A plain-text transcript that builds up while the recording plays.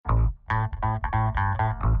Welcome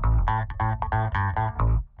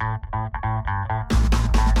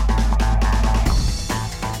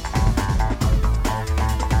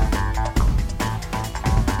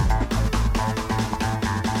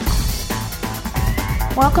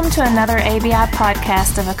to another ABI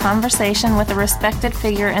podcast of a conversation with a respected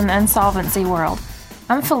figure in the insolvency world.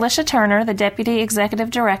 I'm Felicia Turner, the Deputy Executive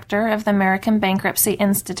Director of the American Bankruptcy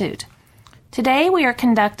Institute. Today we are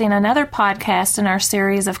conducting another podcast in our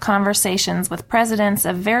series of conversations with presidents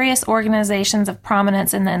of various organizations of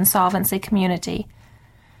prominence in the insolvency community.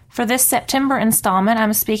 For this September installment,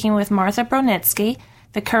 I'm speaking with Martha Bronitzky,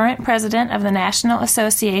 the current president of the National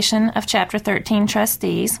Association of Chapter 13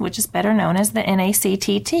 Trustees, which is better known as the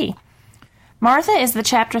NACTT. Martha is the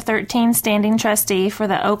Chapter 13 standing trustee for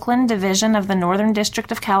the Oakland Division of the Northern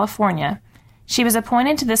District of California. She was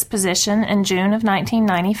appointed to this position in June of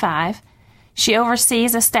 1995. She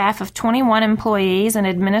oversees a staff of 21 employees and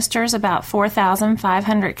administers about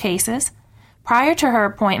 4,500 cases. Prior to her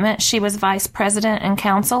appointment, she was vice president and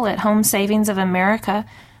counsel at Home Savings of America,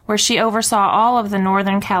 where she oversaw all of the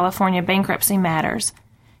Northern California bankruptcy matters.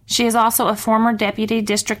 She is also a former deputy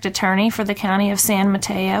district attorney for the county of San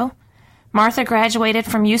Mateo. Martha graduated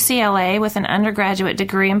from UCLA with an undergraduate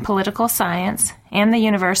degree in political science and the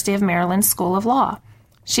University of Maryland School of Law.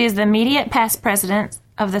 She is the immediate past president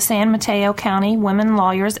of the San Mateo County Women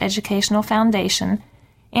Lawyers Educational Foundation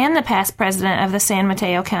and the past president of the San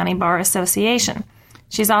Mateo County Bar Association.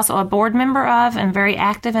 She's also a board member of and very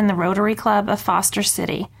active in the Rotary Club of Foster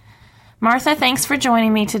City. Martha, thanks for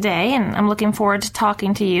joining me today, and I'm looking forward to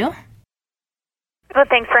talking to you. Well,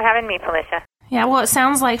 thanks for having me, Felicia. Yeah, well, it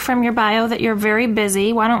sounds like from your bio that you're very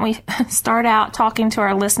busy. Why don't we start out talking to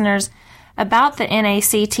our listeners about the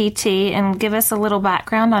NACTT and give us a little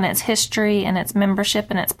background on its history and its membership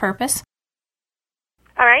and its purpose?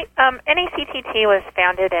 All right. NACTT was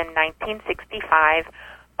founded in 1965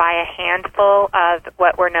 by a handful of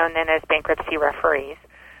what were known then as bankruptcy referees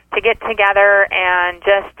to get together and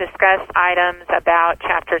just discuss items about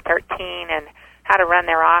Chapter 13 and how to run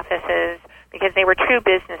their offices, because they were true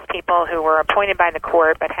business people who were appointed by the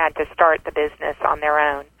court but had to start the business on their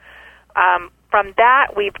own. From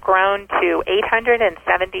that, we've grown to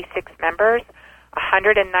 876 members,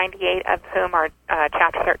 198 of whom are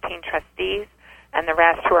Chapter 13 trustees, and the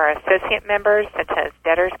rest who are associate members, such as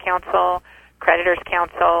Debtors Council, Creditors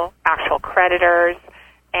Council, actual creditors,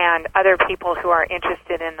 and other people who are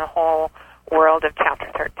interested in the whole world of Chapter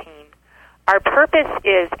 13. Our purpose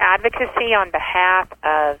is advocacy on behalf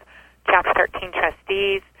of Chapter 13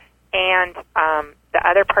 trustees and the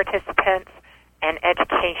other participants, and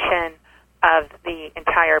education of the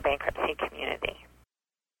entire bankruptcy community.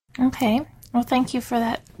 Okay. Well, thank you for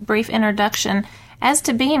that brief introduction. As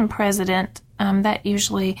to being president, that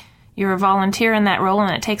usually you're a volunteer in that role,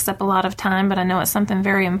 and it takes up a lot of time, but I know it's something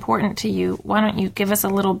very important to you. Why don't you give us a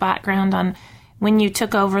little background on when you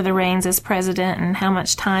took over the reins as president and how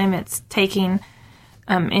much time it's taking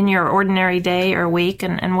in your ordinary day or week,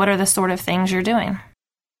 and what are the sort of things you're doing?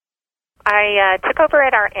 I took over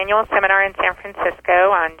at our annual seminar in San Francisco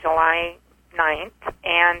on July 9th,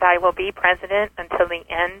 and I will be president until the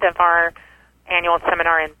end of our annual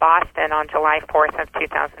seminar in Boston on July 4th of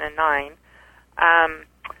 2009.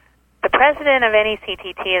 The president of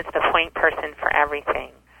NACTT is the point person for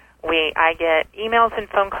everything. I get emails and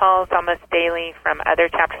phone calls almost daily from other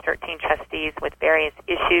Chapter 13 trustees with various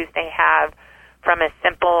issues they have, from as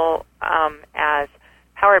simple as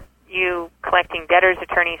how are you collecting debtors'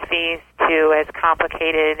 attorney's fees to as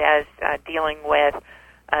complicated as dealing with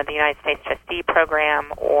the United States Trustee Program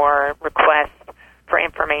or requests for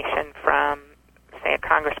information from, say, a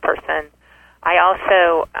congressperson. I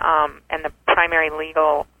also am the primary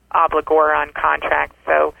legal obligor on contracts,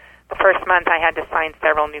 so the first month I had to sign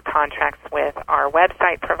several new contracts with our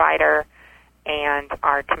website provider and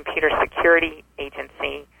our computer security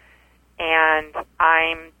agency. And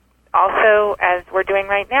I'm also, as we're doing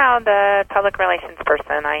right now, the public relations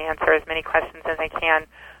person. I answer as many questions as I can,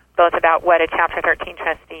 both about what a Chapter 13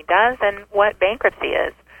 trustee does and what bankruptcy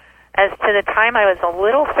is. As to the time, I was a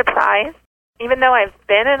little surprised. Even though I've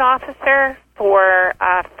been an officer for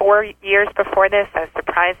 4 years before this, I was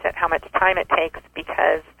surprised at how much time it takes,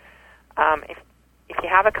 because if you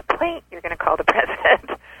have a complaint, you're going to call the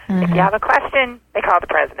president. Mm-hmm. If you have a question, they call the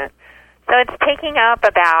president. So it's taking up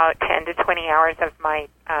about 10 to 20 hours of my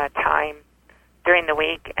time during the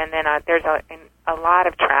week, and then there's a lot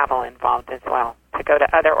of travel involved as well, to go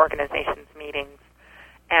to other organizations' meetings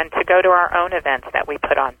and to go to our own events that we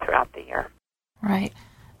put on throughout the year. Right.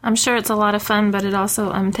 I'm sure it's a lot of fun, but it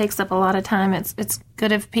also takes up a lot of time. It's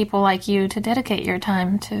good of people like you to dedicate your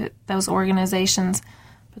time to those organizations.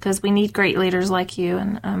 because we need great leaders like you,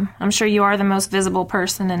 and I'm sure you are the most visible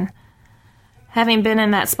person, and having been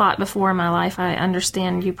in that spot before in my life, I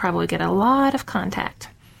understand you probably get a lot of contact.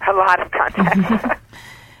 A lot of contact.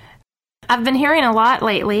 I've been hearing a lot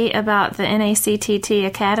lately about the NACTT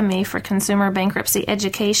Academy for Consumer Bankruptcy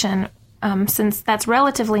Education. Since that's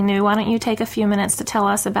relatively new, why don't you take a few minutes to tell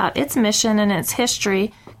us about its mission and its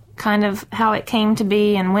history, kind of how it came to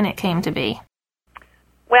be and when it came to be?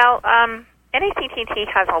 Well, NACTT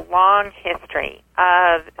has a long history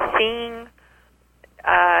of seeing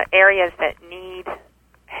areas that need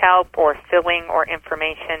help or filling or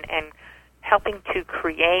information and helping to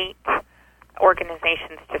create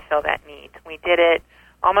organizations to fill that need. We did it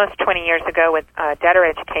almost 20 years ago with debtor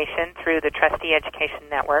education through the Trustee Education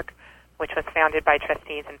Network, which was founded by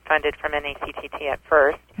trustees and funded from NACTT at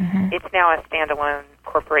first. Mm-hmm. It's now a standalone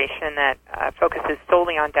corporation that focuses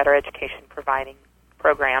solely on debtor education providing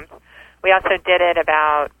programs. We also did it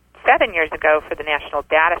about 7 years ago for the National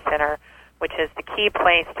Data Center, which is the key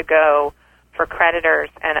place to go for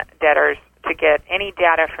creditors and debtors to get any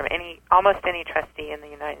data from almost any trustee in the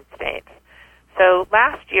United States. So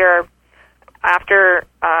last year, after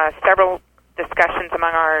several discussions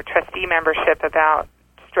among our trustee membership about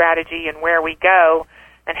strategy and where we go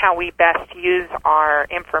and how we best use our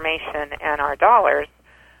information and our dollars,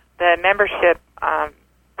 the membership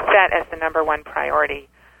set as the number one priority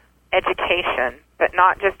education, but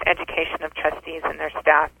not just education of trustees and their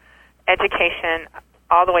staff, education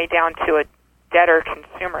all the way down to a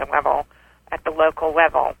debtor-consumer level at the local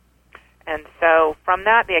level. And so from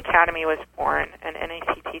that, the Academy was born, and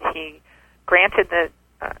NACTT granted the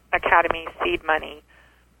Academy seed money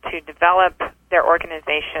to develop their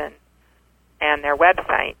organization and their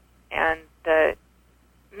website. And the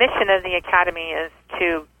mission of the Academy is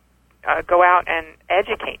to go out and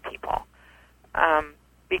educate people.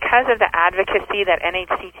 Because of the advocacy that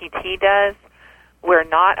NACTT does, we're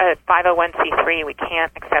not a 501c3. We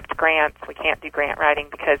can't accept grants. We can't do grant writing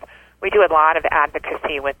because we do a lot of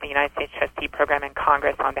advocacy with the United States Trustee Program in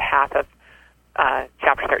Congress on behalf of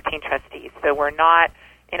Chapter 13 trustees. So we're not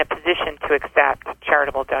in a position to accept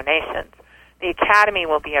charitable donations. The Academy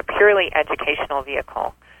will be a purely educational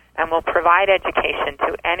vehicle and will provide education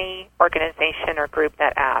to any organization or group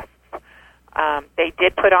that asks. They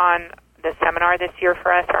did put on the seminar this year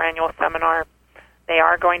for us, our annual seminar. They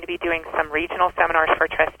are going to be doing some regional seminars for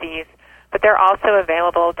trustees, but they're also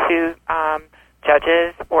available to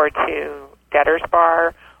judges or to debtors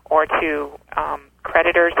bar or to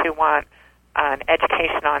creditors who want an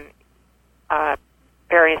education on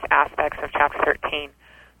various aspects of Chapter 13.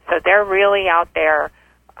 So they're really out there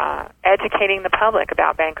educating the public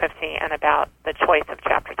about bankruptcy and about the choice of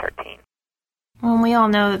Chapter 13. Well, we all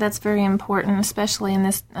know that that's very important, especially in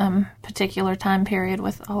this particular time period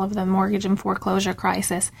with all of the mortgage and foreclosure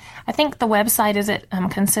crisis. I think the website is at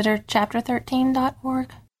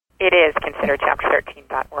considerchapter13.org? It is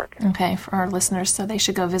considerchapter13.org. Okay, for our listeners, so they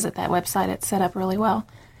should go visit that website. It's set up really well.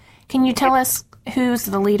 Can you tell us who's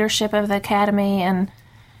the leadership of the Academy and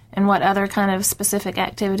what other kind of specific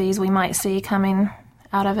activities we might see coming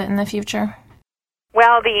out of it in the future?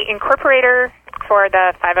 Well, the incorporator for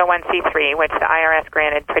the 501c3, which the IRS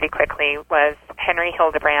granted pretty quickly, was Henry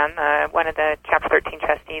Hildebrand, one of the Chapter 13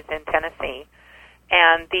 trustees in Tennessee.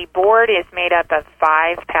 And the board is made up of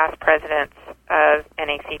 5 past presidents of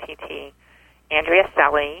NACTT: Andrea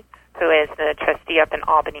Selle, who is the trustee up in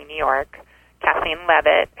Albany, New York; Kathleen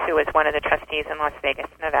Levitt, who is one of the trustees in Las Vegas,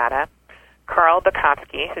 Nevada; Carl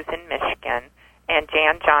Bukowski, who's in Michigan; and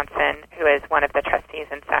Jan Johnson, who is one of the trustees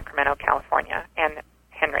in Sacramento, California, and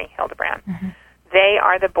Henry Hildebrand. Mm-hmm. They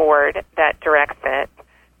are the board that directs it,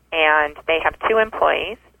 and they have 2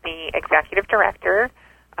 employees: the executive director,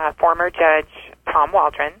 former Judge Tom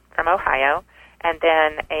Waldron from Ohio, and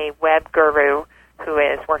then a web guru who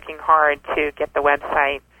is working hard to get the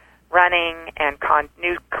website running and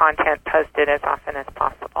new content posted as often as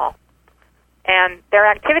possible. And their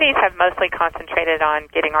activities have mostly concentrated on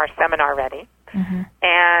getting our seminar ready. Mm-hmm.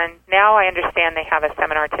 And now I understand they have a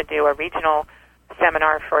seminar to do, a regional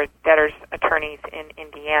seminar for debtors' attorneys in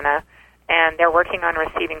Indiana. And they're working on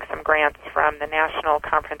receiving some grants from the National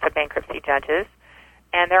Conference of Bankruptcy Judges.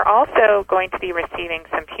 And they're also going to be receiving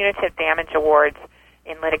some punitive damage awards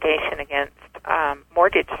in litigation against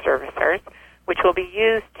mortgage servicers, which will be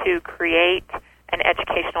used to create an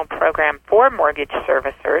educational program for mortgage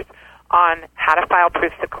servicers on how to file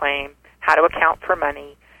proofs of claim, how to account for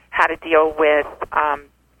money, how to deal with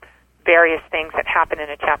various things that happen in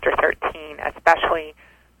a Chapter 13, especially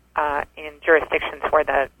in jurisdictions where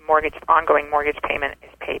the ongoing mortgage payment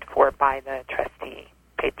is paid for by the trustee,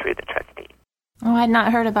 paid through the trustee. Oh, I had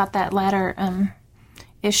not heard about that latter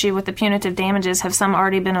issue with the punitive damages, have some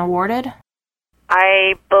already been awarded?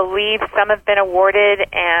 I believe some have been awarded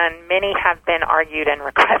and many have been argued and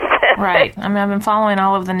requested. Right. I mean, I've been following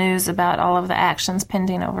all of the news about all of the actions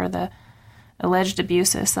pending over the alleged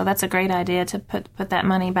abuses, so that's a great idea to put that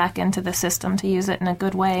money back into the system, to use it in a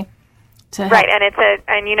good way. Right, and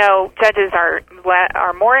judges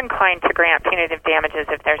are more inclined to grant punitive damages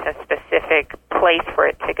if there's a specific place for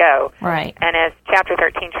it to go. Right. And as Chapter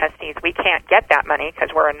 13 trustees, we can't get that money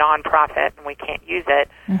because we're a nonprofit and we can't use it.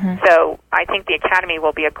 Mm-hmm. So I think the Academy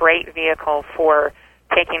will be a great vehicle for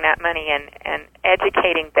taking that money and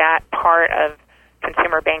educating that part of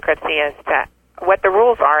consumer bankruptcy as to what the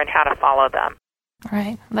rules are and how to follow them.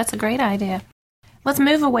 Right. That's a great idea. Let's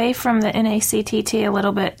move away from the NACTT a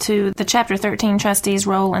little bit to the Chapter 13 trustees'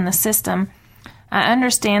 role in the system. I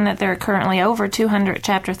understand that there are currently over 200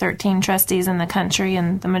 Chapter 13 trustees in the country,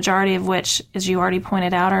 and the majority of which, as you already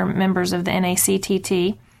pointed out, are members of the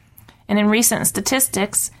NACTT. And in recent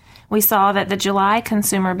statistics, we saw that the July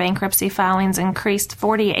consumer bankruptcy filings increased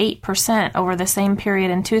 48% over the same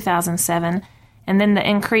period in 2007, and then the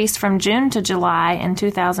increase from June to July in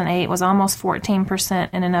 2008 was almost 14%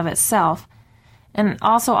 in and of itself. And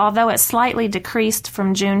also, although it slightly decreased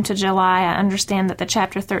from June to July, I understand that the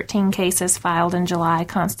Chapter 13 cases filed in July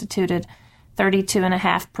constituted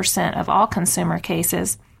 32.5% of all consumer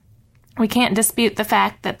cases. We can't dispute the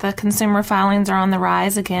fact that the consumer filings are on the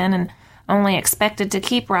rise again and only expected to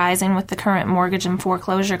keep rising with the current mortgage and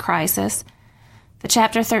foreclosure crisis. The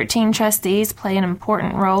Chapter 13 trustees play an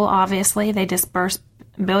important role, obviously. They disburse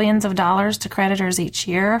billions of dollars to creditors each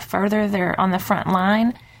year. Further, they're on the front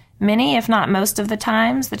line. Many, if not most of the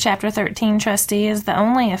times, the Chapter 13 trustee is the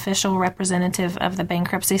only official representative of the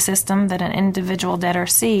bankruptcy system that an individual debtor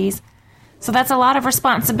sees. So that's a lot of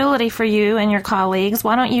responsibility for you and your colleagues.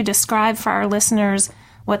 Why don't you describe for our listeners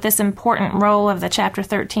what this important role of the Chapter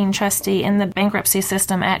 13 trustee in the bankruptcy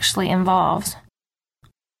system actually involves?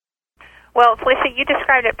 Well, Felicia, you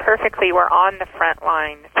described it perfectly. We're on the front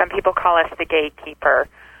line. Some people call us the gatekeeper.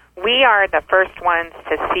 We are the first ones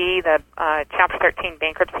to see the Chapter 13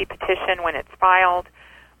 bankruptcy petition when it's filed.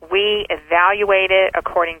 We evaluate it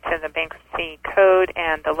according to the bankruptcy code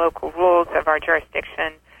and the local rules of our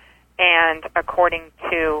jurisdiction, and according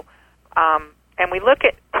to, and we look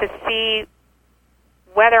at to see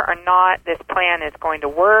whether or not this plan is going to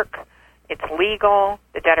work, it's legal,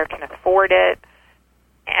 the debtor can afford it,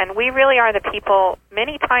 and we really are the people,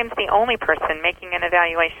 many times the only person making an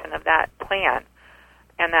evaluation of that plan.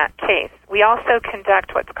 In that case, we also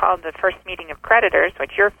conduct what's called the first meeting of creditors,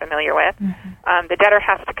 which you're familiar with. Mm-hmm. The debtor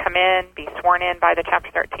has to come in, be sworn in by the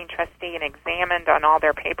Chapter 13 trustee, and examined on all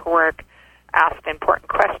their paperwork, asked important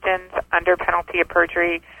questions under penalty of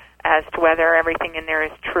perjury as to whether everything in there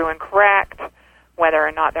is true and correct, whether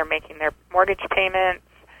or not they're making their mortgage payments,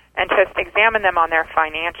 and just examine them on their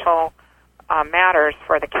financial matters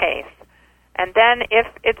for the case. And then if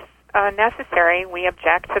it's necessary, we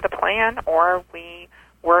object to the plan, or we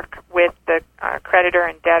work with the creditor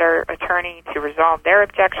and debtor attorney to resolve their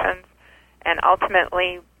objections, and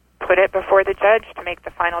ultimately put it before the judge to make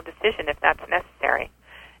the final decision if that's necessary.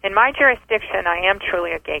 In my jurisdiction, I am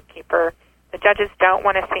truly a gatekeeper. The judges don't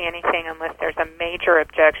want to see anything unless there's a major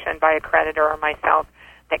objection by a creditor or myself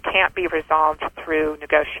that can't be resolved through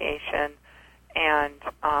negotiation and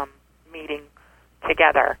meeting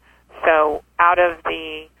together. So out of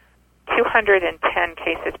the 210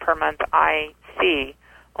 cases per month I see,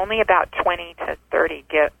 only about 20 to 30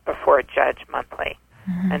 get before a judge monthly.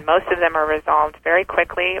 Mm-hmm. And most of them are resolved very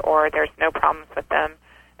quickly, or there's no problems with them,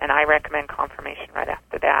 and I recommend confirmation right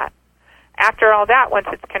after that. After all that, once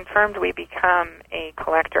it's confirmed, we become a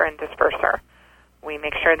collector and disperser. We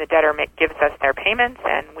make sure the debtor gives us their payments,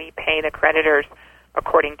 and we pay the creditors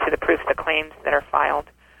according to the proofs of claims that are filed.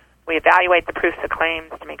 We evaluate the proofs of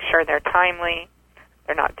claims to make sure they're timely,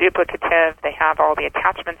 they're not duplicative, they have all the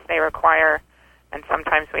attachments they require, and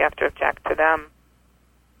sometimes we have to object to them.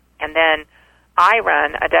 And then I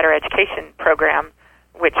run a debtor education program,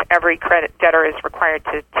 which every credit debtor is required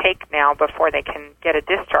to take now before they can get a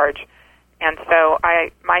discharge. And so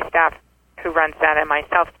my staff who runs that and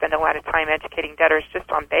myself spend a lot of time educating debtors just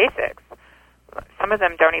on basics. Some of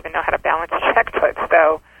them don't even know how to balance a checkbook,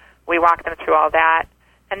 so we walk them through all that.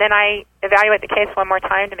 And then I evaluate the case one more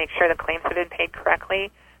time to make sure the claims have been paid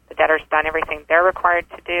correctly, the debtor's done everything they're required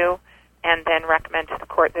to do, and then recommend to the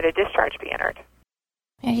court that a discharge be entered.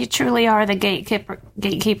 Yeah, you truly are the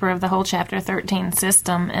gatekeeper of the whole Chapter 13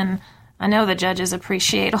 system, and I know the judges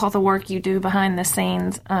appreciate all the work you do behind the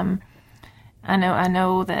scenes. I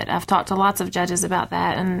know that I've talked to lots of judges about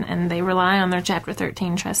that, and they rely on their Chapter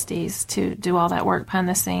 13 trustees to do all that work behind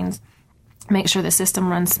the scenes. make sure the system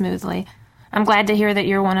runs smoothly. I'm glad to hear that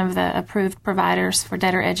you're one of the approved providers for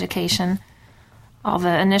debtor education. All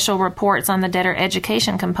the initial reports on the debtor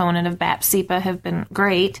education component of BAP-CEPA have been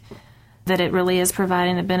great, that it really is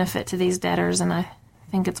providing a benefit to these debtors, and I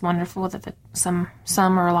think it's wonderful that some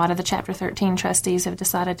or a lot of the Chapter 13 trustees have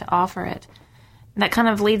decided to offer it. That kind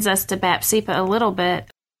of leads us to BAP-CEPA a little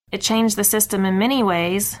bit. It changed the system in many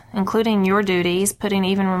ways, including your duties, putting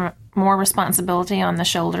even more responsibility on the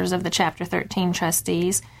shoulders of the Chapter 13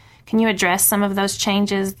 trustees. Can you address some of those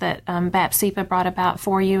changes that BAP-CEPA brought about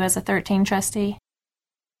for you as a 13 trustee?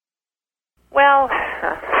 Well,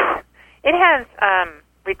 it has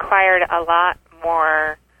required a lot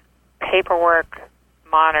more paperwork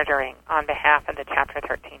monitoring on behalf of the Chapter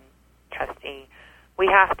 13 trustee. We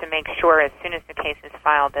have to make sure as soon as the case is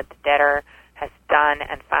filed that the debtor has done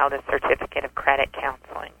and filed a certificate of credit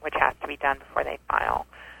counseling, which has to be done before they file.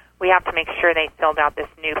 We have to make sure they filled out this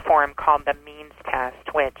new form called the means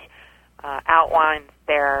test, which outlines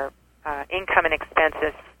their income and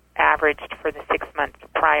expenses averaged for the 6 months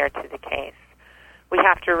prior to the case. We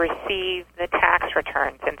have to receive the tax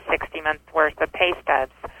returns and 60 months worth of pay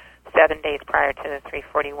stubs 7 days prior to the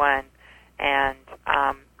 341, and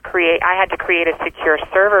I had to create a secure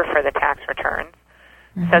server for the tax returns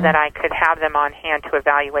so that I could have them on hand to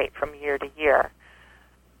evaluate from year to year.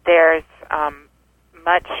 There's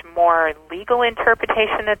much more legal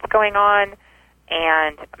interpretation that's going on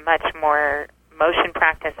and much more motion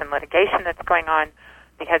practice and litigation that's going on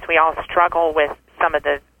because we all struggle with some of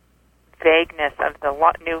the vagueness of the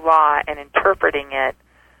new law and interpreting it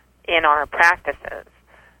in our practices.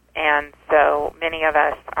 And so many of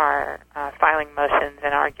us are filing motions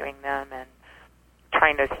and arguing them and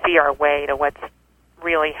trying to see our way to what's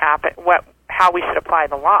really happened, how we should apply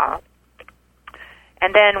the law.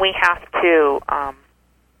 And then we have to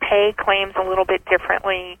pay claims a little bit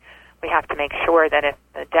differently. We have to make sure that if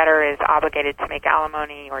the debtor is obligated to make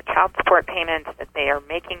alimony or child support payments, that they are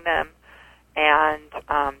making them, and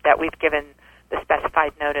that we've given the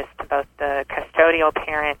specified notice to both the custodial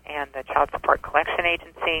parent and the child support collection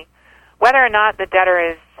agency. Whether or not the debtor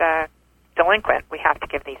is delinquent, we have to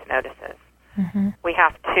give these notices. Mm-hmm. We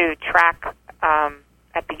have to track,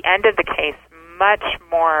 at the end of the case, much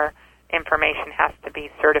more information has to be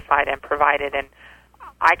certified and provided, and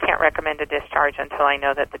I can't recommend a discharge until I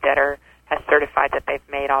know that the debtor has certified that they've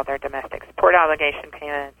made all their domestic support obligation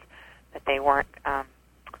payments, that they weren't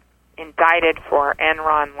indicted for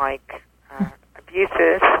Enron-like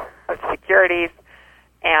abuses of securities,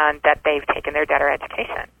 and that they've taken their debtor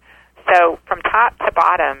education. So from top to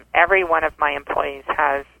bottom, every one of my employees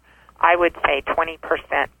has, I would say, 20%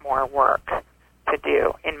 more work to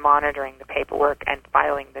do in monitoring the paperwork and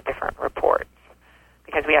filing the different reports.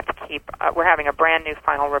 Because we have to keep, we're having a brand new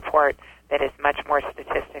final report that is much more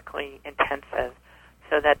statistically intensive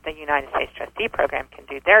so that the United States Trustee Program can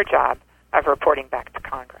do their job of reporting back to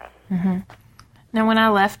Congress. Mm-hmm. Now, when I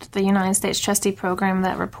left the United States Trustee Program,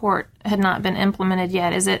 that report had not been implemented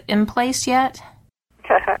yet. Is it in place yet?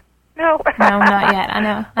 No. No, not yet. I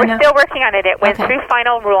know. We're still working on it. It went through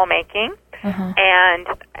final rulemaking, and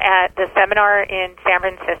at the seminar in San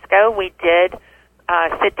Francisco, we did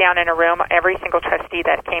sit down in a room. Every single trustee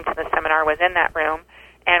that came to the seminar was in that room,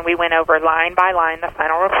 and we went over line by line the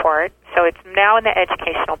final report. So it's now in the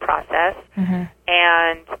educational process,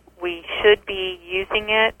 and we should be using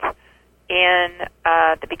it in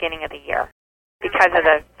the beginning of the year because of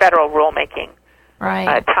the federal rulemaking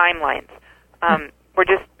timelines.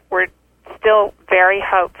 We're still very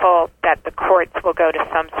hopeful that the courts will go to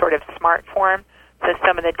some sort of smart form, so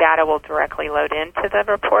some of the data will directly load into the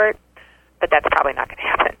report, but that's probably not going to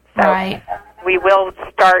happen. So we will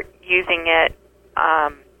start using it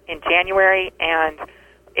in January, and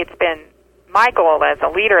it's been my goal as a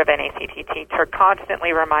leader of NACTT to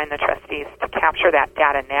constantly remind the trustees to capture that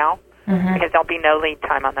data now, because there'll be no lead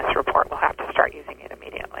time on this report. We'll have to start using it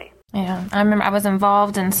immediately. Yeah, I remember I was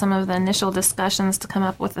involved in some of the initial discussions to come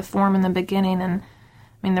up with the form in the beginning, and I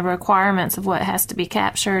mean the requirements of what has to be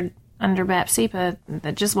captured under BAP-CEPA,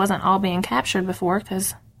 that just wasn't all being captured before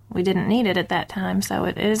because we didn't need it at that time. So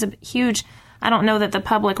it is a huge, I don't know that the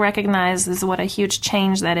public recognizes what a huge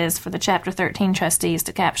change that is for the Chapter 13 trustees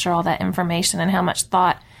to capture all that information and how much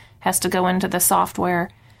thought has to go into the software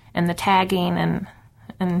and the tagging and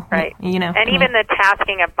you know. And even the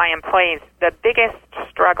tasking of my employees, the biggest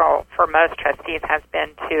struggle for most trustees has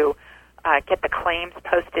been to get the claims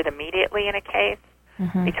posted immediately in a case,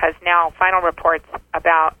 because now final reports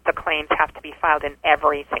about the claims have to be filed in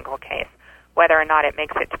every single case, whether or not it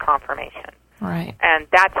makes it to confirmation. Right. And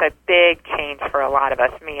that's a big change for a lot of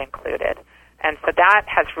us, me included. And so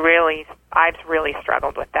I've really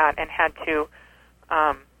struggled with that and had to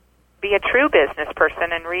be a true business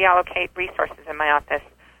person and reallocate resources in my office.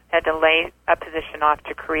 Had to lay a position off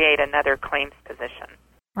to create another claims position.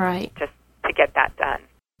 Right. Just to get that done.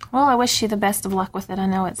 Well, I wish you the best of luck with it. I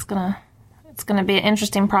know it's gonna be an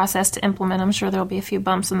interesting process to implement. I'm sure there'll be a few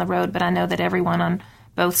bumps in the road, but I know that everyone on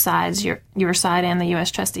both sides, your side and the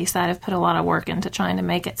U.S. trustee side, have put a lot of work into trying to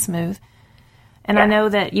make it smooth. And I know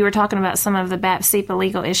that you were talking about some of the BAP-CIPA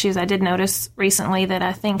legal issues. I did notice recently that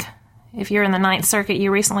I think if you're in the Ninth Circuit,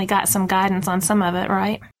 you recently got some guidance on some of it,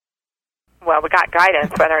 right? Well, we got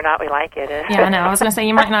guidance, whether or not we like it. Yeah, I know. I was going to say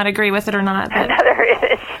you might not agree with it or not. But another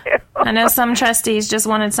issue. I know some trustees just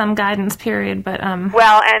wanted some guidance, period. But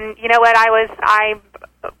well, and you know what? I've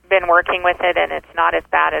been working with it, and it's not as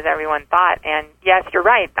bad as everyone thought. And yes, you're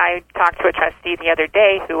right. I talked to a trustee the other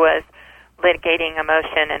day who was litigating a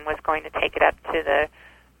motion and was going to take it up to the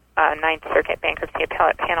Ninth Circuit Bankruptcy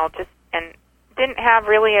Appellate Panel, and didn't have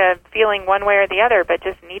really a feeling one way or the other, but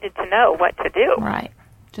just needed to know what to do. Right.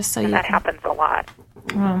 Just so and that happens a lot.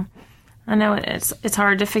 I know it's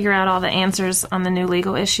hard to figure out all the answers on the new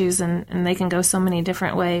legal issues, and they can go so many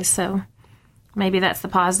different ways. So maybe that's the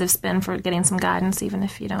positive spin for getting some guidance, even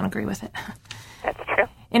if you don't agree with it. That's true.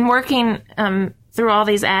 In working through all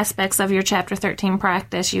these aspects of your Chapter 13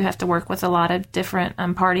 practice, you have to work with a lot of different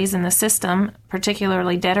parties in the system,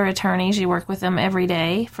 particularly debtor attorneys. You work with them every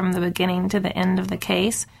day from the beginning to the end of the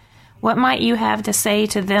case. What might you have to say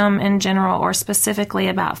to them in general or specifically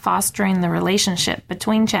about fostering the relationship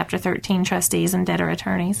between Chapter 13 trustees and debtor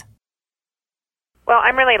attorneys? Well,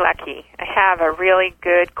 I'm really lucky. I have a really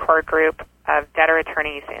good core group of debtor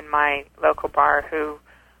attorneys in my local bar who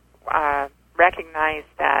recognize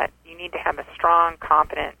that you need to have a strong,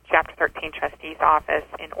 competent Chapter 13 trustee's office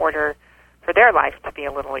in order for their life to be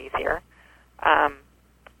a little easier.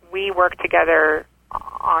 We work together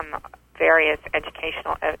on various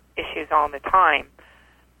educational issues all the time.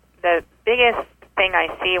 The biggest thing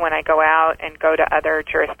I see when I go out and go to other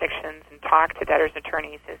jurisdictions and talk to debtors'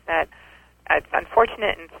 attorneys is that it's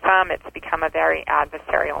unfortunate in some it's become a very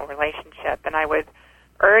adversarial relationship, and I would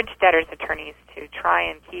urge debtors' attorneys to try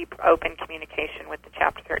and keep open communication with the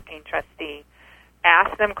Chapter 13 trustee.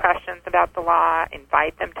 Ask them questions about the law,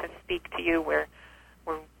 invite them to speak to you.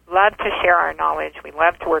 We love to share our knowledge. We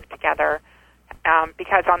love to work together.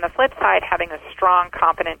 Because on the flip side, having a strong,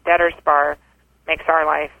 competent debtors bar makes our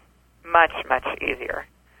life much, much easier.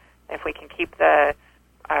 If we can keep the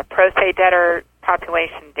pro se debtor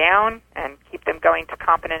population down and keep them going to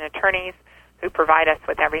competent attorneys who provide us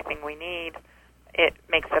with everything we need, it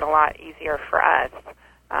makes it a lot easier for us.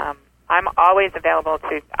 I'm always available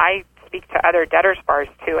I speak to other debtors bars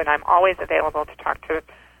too, and I'm always available to talk to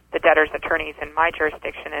the debtors attorneys in my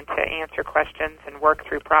jurisdiction and to answer questions and work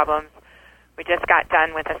through problems. We just got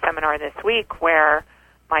done with a seminar this week where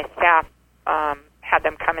my staff had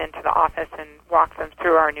them come into the office and walk them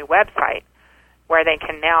through our new website, where they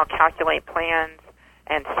can now calculate plans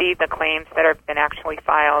and see the claims that have been actually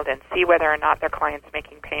filed and see whether or not their client's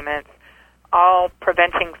making payments, all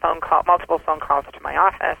preventing multiple phone calls to my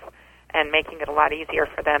office and making it a lot easier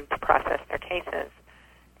for them to process their cases.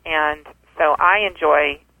 And so I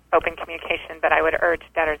enjoy open communication, but I would urge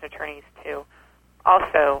debtors' attorneys to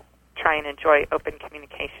also try and enjoy open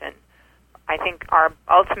communication. I think our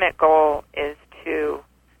ultimate goal is to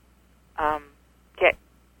get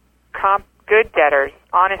good debtors,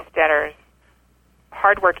 honest debtors,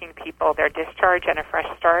 hardworking people, their discharge and a fresh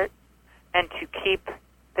start, and to keep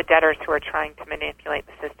the debtors who are trying to manipulate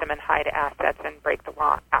the system and hide assets and break the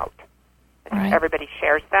law out. I think Right. Everybody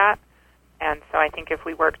shares that, and so I think if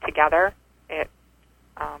we work together,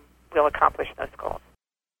 we'll accomplish those goals.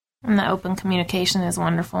 And the open communication is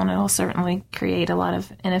wonderful, and it'll certainly create a lot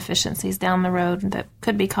of inefficiencies down the road that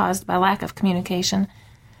could be caused by lack of communication.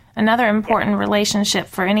 Another important relationship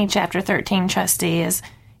for any Chapter 13 trustee is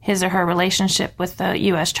his or her relationship with the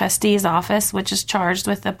U.S. Trustee's Office, which is charged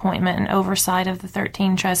with the appointment and oversight of the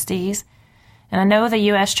 13 trustees. And I know the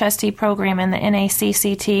U.S. Trustee Program and the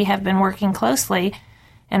NACCT have been working closely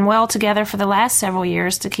and well together for the last several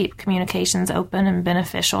years to keep communications open and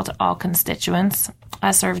beneficial to all constituents.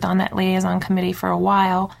 I served on that liaison committee for a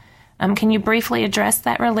while. Can you briefly address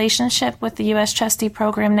that relationship with the U.S. Trustee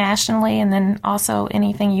Program nationally, and then also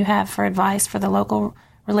anything you have for advice for the local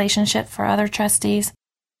relationship for other trustees?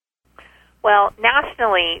 Well,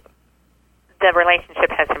 nationally, the relationship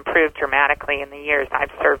has improved dramatically in the years I've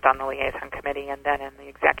served on the liaison committee and then in the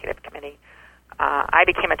executive committee. I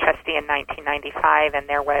became a trustee in 1995, and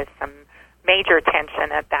there was some major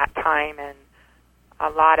tension at that time and a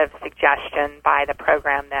lot of suggestion by the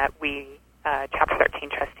program that we, Chapter 13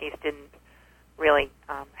 trustees, didn't really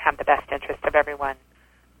have the best interest of everyone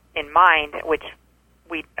in mind, which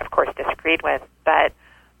we, of course, disagreed with. But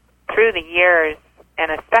through the years,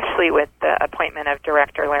 and especially with the appointment of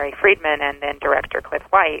Director Larry Friedman and then Director Cliff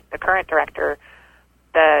White, the current director,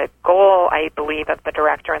 the goal, I believe, of the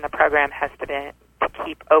director and the program has to be to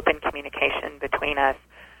keep open communication between us,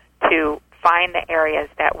 to find the areas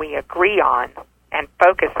that we agree on and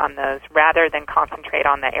focus on those rather than concentrate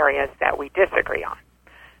on the areas that we disagree on.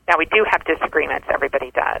 Now, we do have disagreements,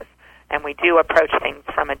 everybody does, and we do approach things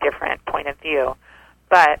from a different point of view,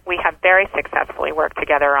 but we have very successfully worked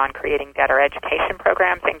together on creating debtor education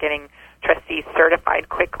programs and getting trustees certified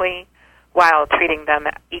quickly while treating them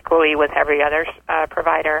equally with every other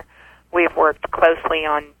provider. We've worked closely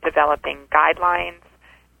on developing guidelines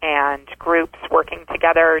and groups working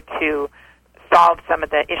together to solve some of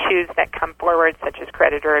the issues that come forward, such as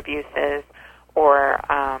creditor abuses or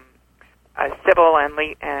civil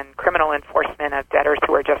and criminal enforcement of debtors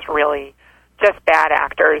who are just bad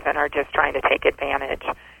actors and are just trying to take advantage.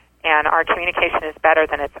 And our communication is better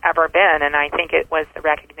than it's ever been, and I think it was the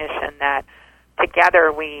recognition that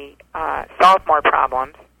together we solve more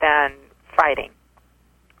problems than fighting.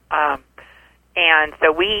 And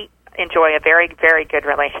so we enjoy a very, very good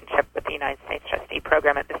relationship with the United States Trustee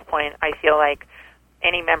Program at this point. I feel like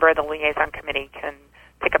any member of the Liaison Committee can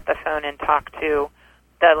pick up the phone and talk to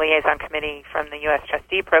the Liaison Committee from the U.S.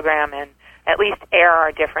 Trustee Program and at least air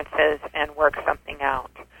our differences and work something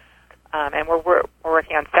out. And we're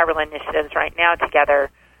working on several initiatives right now together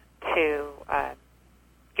to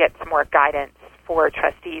get some more guidance for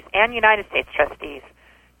trustees and United States trustees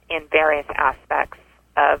in various aspects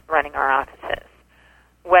of running our offices.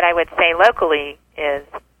 What I would say locally is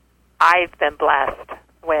I've been blessed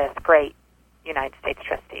with great United States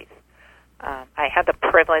trustees. I had the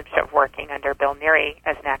privilege of working under Bill Neary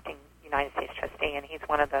as an acting United States trustee, and he's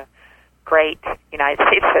one of the great United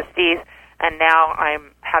States trustees. And now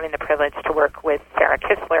I'm having the privilege to work with Sarah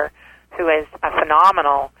Kistler, who is a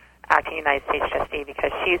phenomenal acting United States trustee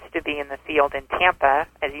because she used to be in the field in Tampa,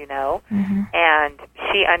 as you know, and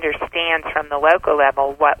she understands from the local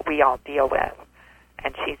level what we all deal with.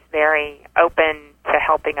 And she's very open to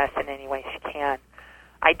helping us in any way she can.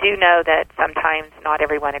 I do know that sometimes not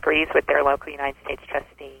everyone agrees with their local United States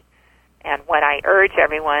trustee. And what I urge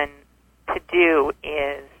everyone to do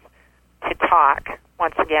is to talk.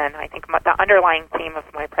 Once again, I think the underlying theme of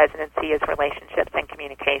my presidency is relationships and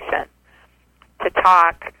communication. To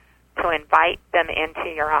talk, to invite them into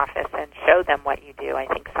your office and show them what you do. I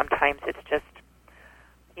think sometimes it's just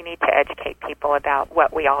you need to educate people about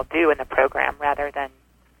what we all do in the program rather than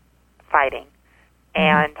fighting.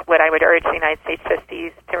 And what I would urge the United States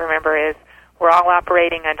trustees to remember is we're all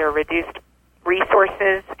operating under reduced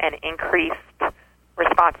resources and increased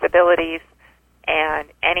responsibilities, and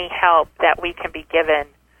any help that we can be given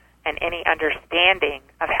and any understanding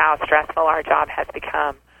of how stressful our job has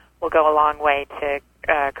become will go a long way to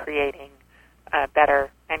creating better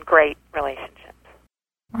and great relationships.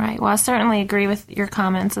 Right. Well, I certainly agree with your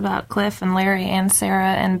comments about Cliff and Larry and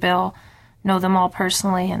Sarah and Bill. Know them all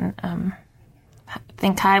personally and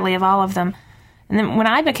think highly of all of them. And then when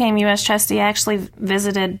I became U.S. trustee, I actually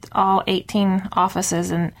visited all 18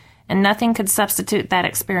 offices, and nothing could substitute that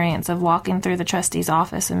experience of walking through the trustee's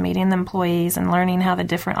office and meeting the employees and learning how the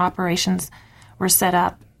different operations were set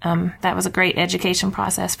up. That was a great education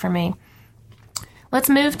process for me. Let's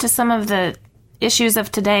move to some of the issues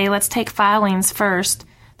of today. Let's take filings first.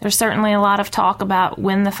 There's certainly a lot of talk about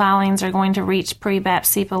when the filings are going to reach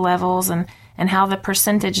pre-BAP-CIPA levels and how the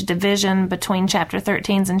percentage division between Chapter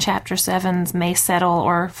 13s and Chapter 7s may settle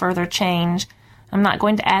or further change. I'm not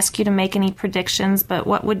going to ask you to make any predictions, but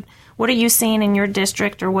what are you seeing in your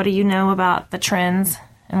district, or what do you know about the trends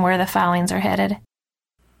and where the filings are headed?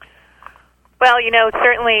 Well,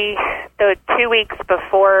 certainly the 2 weeks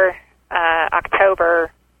before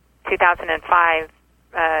October 2005,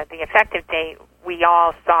 the effective date, we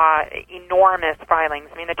all saw enormous filings.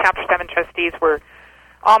 I mean, the Chapter 7 trustees were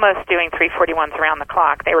almost doing 341s around the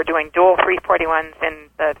clock. They were doing dual 341s in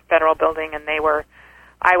the federal building, and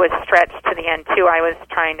I was stretched to the end, too. I was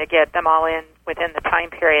trying to get them all in within the time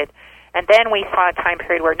period. And then we saw a time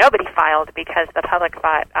period where nobody filed because the public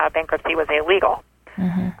thought bankruptcy was illegal.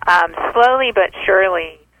 Slowly but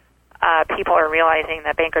surely, people are realizing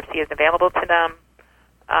that bankruptcy is available to them,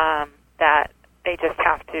 that they just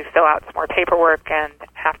have to fill out some more paperwork and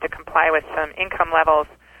have to comply with some income levels.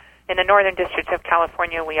 In the Northern District of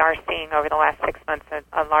California, we are seeing over the last 6 months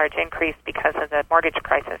a large increase because of the mortgage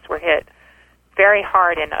crisis. We're hit very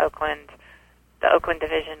hard in Oakland, the Oakland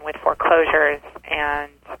division, with foreclosures and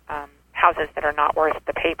houses that are not worth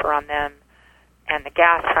the paper on them and the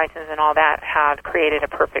gas prices and all that have created a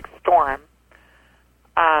perfect storm.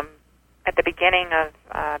 At the beginning of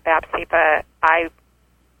BAP-CIPA, I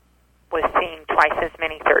was seeing twice as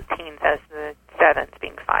many 13s as the 7s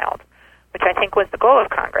being filed, which I think was the goal of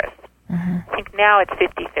Congress. Mm-hmm. I think now it's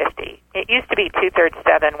 50-50. It used to be 2/3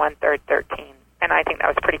 7, 1/3 13, and I think that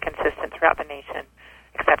was pretty consistent throughout the nation,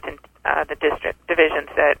 except in the district divisions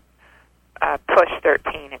that push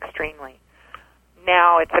 13 extremely.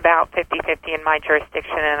 Now it's about 50-50 in my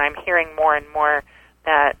jurisdiction, and I'm hearing more and more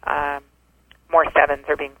that more 7s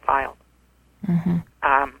are being filed. Mm-hmm.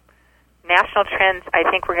 National trends, I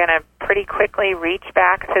think we're going to pretty quickly reach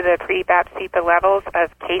back to the pre-BAP-CIPA levels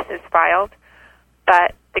of cases filed,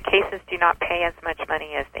 but the cases do not pay as much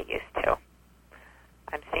money as they used to.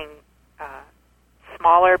 I'm seeing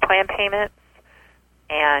smaller plan payments,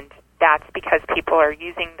 and that's because people are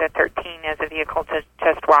using the 13 as a vehicle to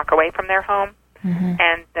just walk away from their home, mm-hmm.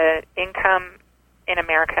 and the income in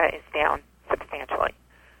America is down substantially.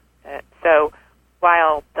 So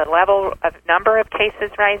while the level of number of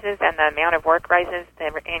cases rises and the amount of work rises, the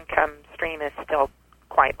income stream is still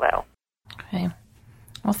quite low. Okay.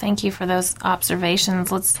 Well, thank you for those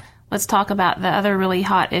observations. Let's talk about the other really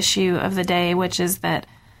hot issue of the day, which is that,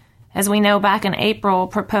 as we know, back in April,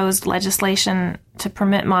 proposed legislation to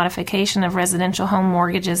permit modification of residential home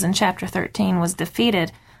mortgages in Chapter 13 was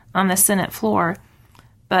defeated on the Senate floor.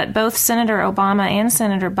 But both Senator Obama and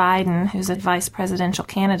Senator Biden, who's a vice presidential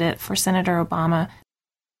candidate for Senator Obama,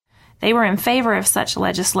 they were in favor of such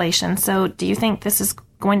legislation. So do you think this is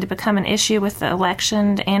going to become an issue with the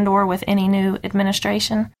election and or with any new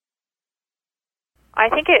administration? I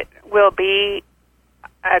think it will be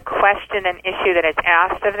a question and issue that is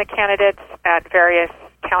asked of the candidates at various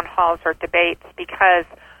town halls or debates, because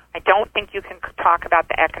I don't think you can talk about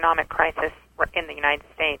the economic crisis in the United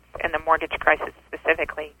States and the mortgage crisis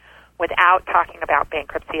specifically without talking about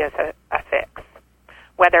bankruptcy as a fix.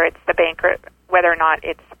 Whether or not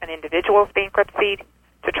it's an individual's bankruptcy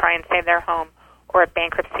to try and save their home, or a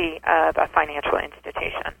bankruptcy of a financial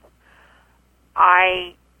institution.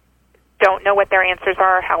 I don't know what their answers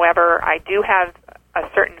are. However, I do have a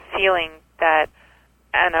certain feeling that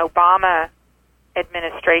an Obama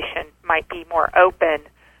administration might be more open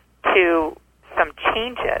to some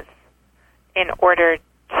changes in order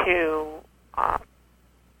to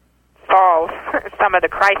solve some of the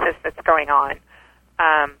crisis that's going on.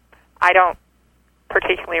 I don't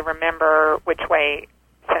particularly remember which way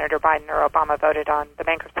Senator Biden or Obama voted on the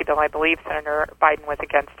bankruptcy bill. I believe Senator Biden was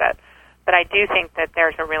against it. But I do think that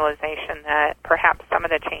there's a realization that perhaps some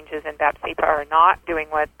of the changes in BAP-CIPA are not doing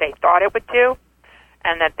what they thought it would do,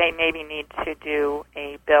 and that they maybe need to do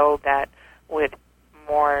a bill that would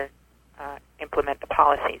more implement the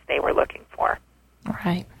policies they were looking for.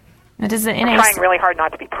 Right. It is I'm trying really hard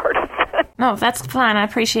not to be partisan. No, that's fine. I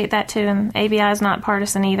appreciate that too. And ABI is not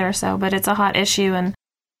partisan either. But it's a hot issue, and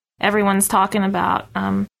everyone's talking about,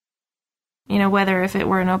 whether if it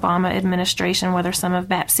were an Obama administration, whether some of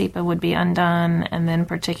BAP-CIPA would be undone, and then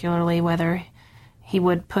particularly whether he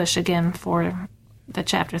would push again for the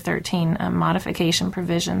Chapter 13 modification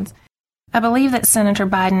provisions. I believe that Senator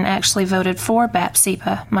Biden actually voted for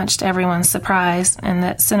BAP-CIPA, much to everyone's surprise, and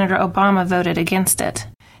that Senator Obama voted against it.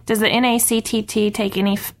 Does the NACTT take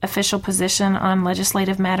any official position on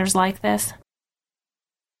legislative matters like this?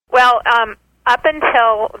 Well, up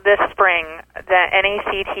until this spring, the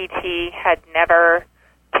NACTT had never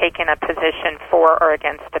taken a position for or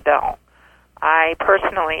against a bill. I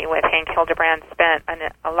personally, with Hank Hildebrand, spent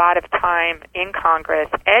a lot of time in Congress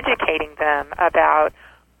educating them about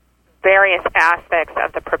various aspects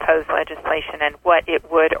of the proposed legislation and what it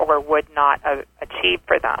would or would not achieve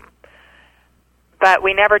for them. But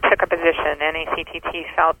we never took a position.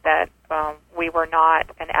 NACTT felt that we were not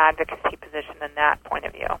an advocacy position in that point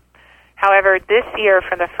of view. However, this year,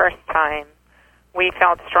 for the first time, we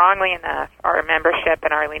felt strongly enough, our membership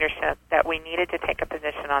and our leadership, that we needed to take a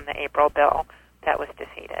position on the April bill that was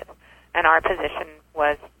defeated. And our position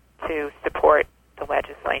was to support the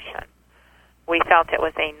legislation. We felt it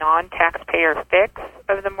was a non-taxpayer fix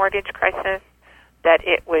of the mortgage crisis, that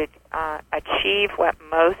it would achieve what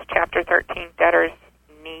most Chapter 13 debtors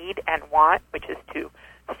need and want, which is to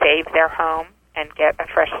save their home and get a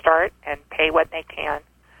fresh start and pay what they can.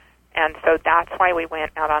 And so that's why we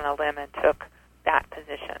went out on a limb and took that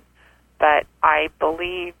position. But I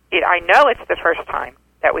know it's the first time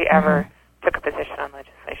that we ever took a position on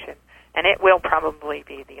legislation, and it will probably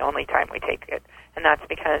be the only time we take it. And that's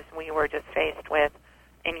because we were just faced with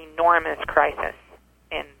an enormous crisis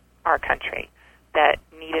in our country that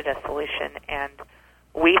needed a solution, and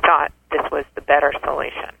we thought this was the better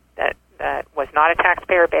solution, that was not a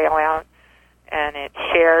taxpayer bailout. and it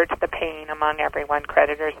shared the pain among everyone,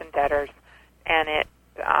 creditors and debtors, and it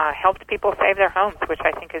helped people save their homes, which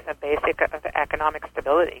I think is a basic of economic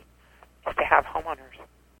stability, is to have homeowners.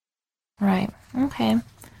 Right. Okay.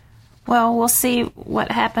 Well, we'll see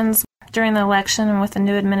what happens during the election and with the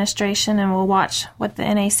new administration, and we'll watch what the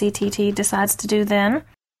NACTT decides to do then.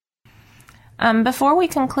 Before we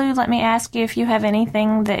conclude, let me ask you if you have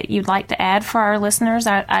anything that you'd like to add for our listeners.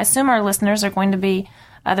 I assume our listeners are going to be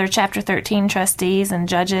other Chapter 13 trustees and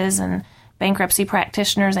judges and bankruptcy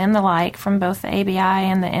practitioners and the like from both the ABI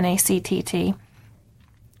and the NACTT.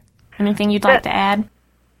 Anything you'd like to add?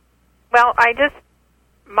 Well,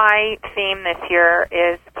 my theme this year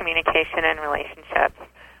is communication and relationships.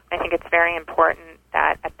 I think it's very important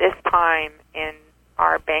that at this time in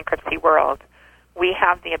our bankruptcy world, we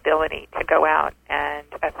have the ability to go out and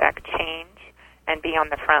affect change and be on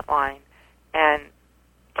the front line and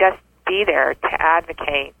just be there to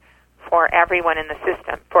advocate for everyone in the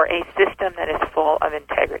system, for a system that is full of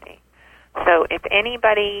integrity. So if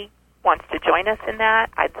anybody wants to join us in that,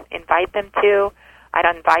 I'd invite them to.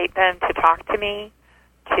 I'd invite them to talk to me,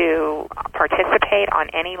 to participate on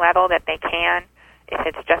any level that they can. If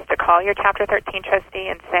it's just to call your Chapter 13 trustee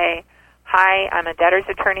and say, hi, I'm a debtor's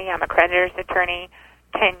attorney, I'm a creditor's attorney,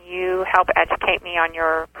 can you help educate me on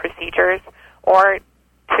your procedures? Or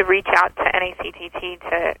to reach out to NACTT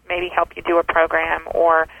to maybe help you do a program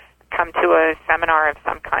or come to a seminar of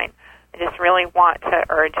some kind. I just really want to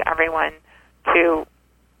urge everyone to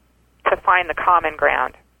find the common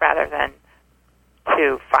ground rather than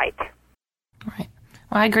to fight. Right.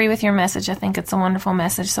 Well, I agree with your message. I think it's a wonderful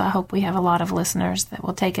message, so I hope we have a lot of listeners that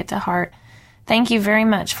will take it to heart. Thank you very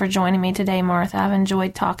much for joining me today, Martha. I've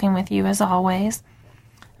enjoyed talking with you as always.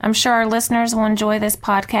 I'm sure our listeners will enjoy this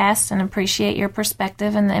podcast and appreciate your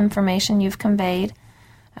perspective and the information you've conveyed.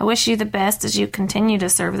 I wish you the best as you continue to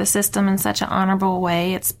serve the system in such an honorable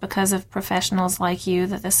way. It's because of professionals like you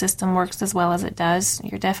that the system works as well as it does.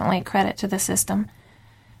 You're definitely a credit to the system.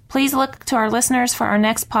 Please look to our listeners for our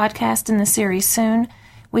next podcast in the series soon.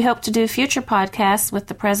 We hope to do future podcasts with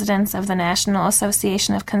the presidents of the National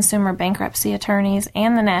Association of Consumer Bankruptcy Attorneys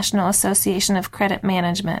and the National Association of Credit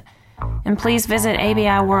Management. And please visit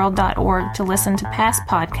abiworld.org to listen to past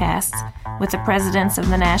podcasts with the presidents of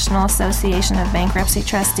the National Association of Bankruptcy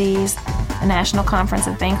Trustees, the National Conference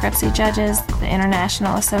of Bankruptcy Judges, the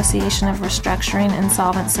International Association of Restructuring,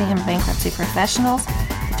 Insolvency, and Bankruptcy Professionals,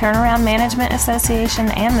 the Turnaround Management Association,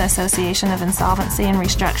 and the Association of Insolvency and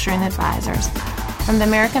Restructuring Advisors. From the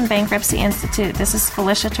American Bankruptcy Institute, this is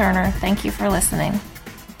Felicia Turner. Thank you for listening.